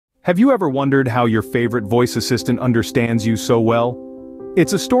Have you ever wondered how your favorite voice assistant understands you so well?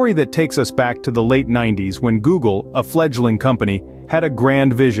 It's a story that takes us back to the late 90s when Google, a fledgling company, had a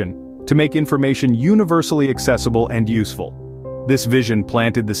grand vision to make information universally accessible and useful. This vision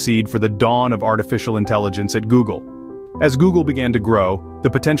planted the seed for the dawn of artificial intelligence at Google. As Google began to grow,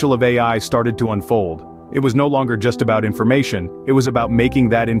 the potential of AI started to unfold. It was no longer just about information, it was about making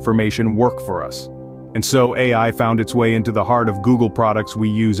that information work for us. And so AI found its way into the heart of Google products we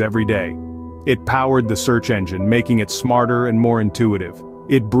use every day. It powered the search engine, making it smarter and more intuitive.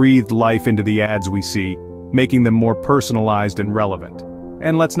 It breathed life into the ads we see, making them more personalized and relevant.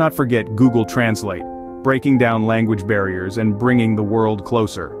 And let's not forget Google Translate, breaking down language barriers and bringing the world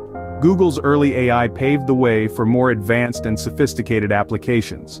closer. Google's early AI paved the way for more advanced and sophisticated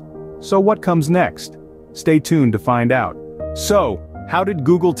applications. So what comes next? Stay tuned to find out. So, how did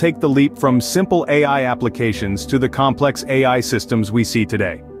Google take the leap from simple AI applications to the complex AI systems we see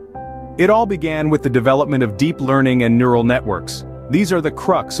today? It all began with the development of deep learning and neural networks. These are the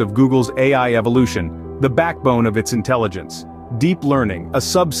crux of Google's AI evolution, the backbone of its intelligence. Deep learning, a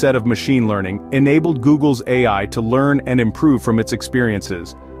subset of machine learning, enabled Google's AI to learn and improve from its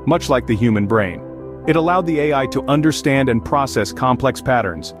experiences, much like the human brain. It allowed the AI to understand and process complex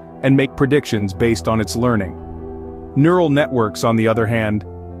patterns, and make predictions based on its learning. Neural networks, on the other hand,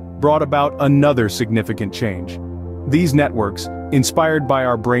 brought about another significant change. These networks, inspired by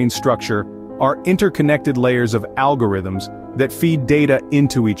our brain structure, are interconnected layers of algorithms that feed data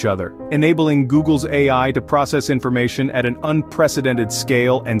into each other, enabling Google's AI to process information at an unprecedented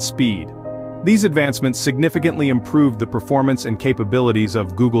scale and speed. These advancements significantly improved the performance and capabilities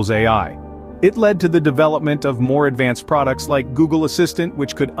of Google's AI. It led to the development of more advanced products like Google Assistant,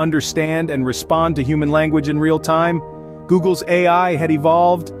 which could understand and respond to human language in real time. Google's AI had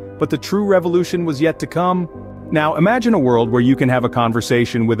evolved, but the true revolution was yet to come. Now imagine a world where you can have a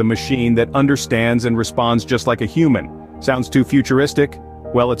conversation with a machine that understands and responds just like a human. Sounds too futuristic?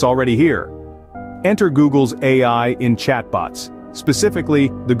 Well, it's already here. Enter Google's AI in Chatbots, specifically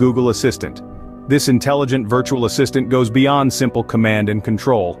the Google Assistant. This intelligent virtual assistant goes beyond simple command and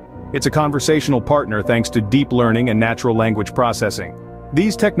control. It's a conversational partner thanks to deep learning and natural language processing.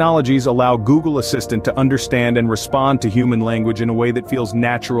 These technologies allow Google Assistant to understand and respond to human language in a way that feels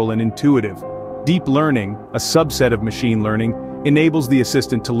natural and intuitive. Deep learning, a subset of machine learning, enables the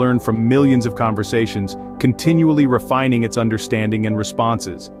assistant to learn from millions of conversations, continually refining its understanding and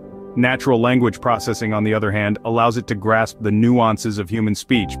responses. Natural language processing, on the other hand, allows it to grasp the nuances of human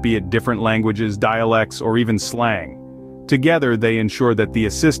speech, be it different languages, dialects, or even slang. Together, they ensure that the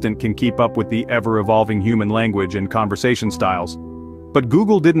assistant can keep up with the ever-evolving human language and conversation styles. But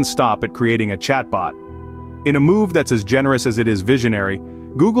Google didn't stop at creating a chatbot. In a move that's as generous as it is visionary,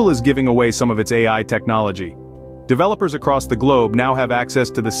 Google is giving away some of its AI technology. Developers across the globe now have access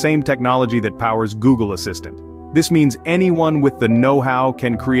to the same technology that powers Google Assistant. This means anyone with the know-how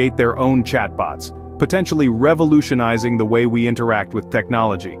can create their own chatbots, potentially revolutionizing the way we interact with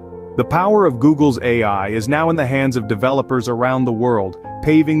technology. The power of Google's AI is now in the hands of developers around the world,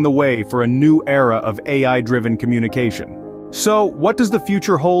 paving the way for a new era of AI-driven communication. So, what does the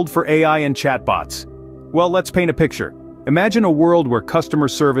future hold for AI and chatbots? Well, let's paint a picture. Imagine a world where customer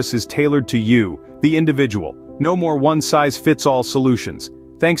service is tailored to you, the individual. No more one-size-fits-all solutions.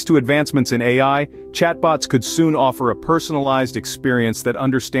 Thanks to advancements in AI, chatbots could soon offer a personalized experience that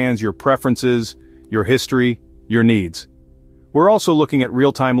understands your preferences, your history, your needs. We're also looking at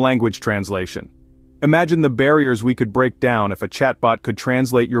real-time language translation. Imagine the barriers we could break down if a chatbot could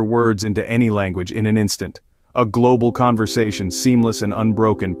translate your words into any language in an instant. A global conversation, seamless and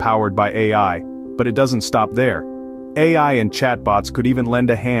unbroken, powered by AI. But it doesn't stop there. AI and chatbots could even lend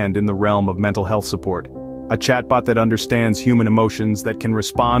a hand in the realm of mental health support. A chatbot that understands human emotions, that can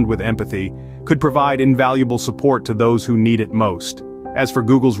respond with empathy, could provide invaluable support to those who need it most. As for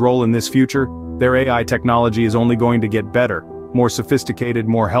Google's role in this future, their AI technology is only going to get better. More sophisticated,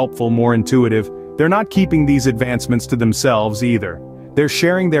 more helpful, more intuitive. They're not keeping these advancements to themselves either. They're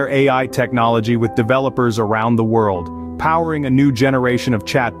sharing their AI technology with developers around the world, powering a new generation of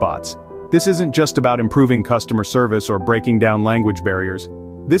chatbots. This isn't just about improving customer service or breaking down language barriers.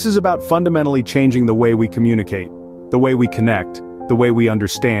 This is about fundamentally changing the way we communicate, the way we connect, the way we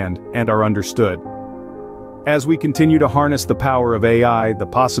understand and are understood. As we continue to harness the power of AI, the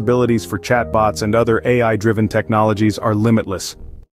possibilities for chatbots and other AI-driven technologies are limitless.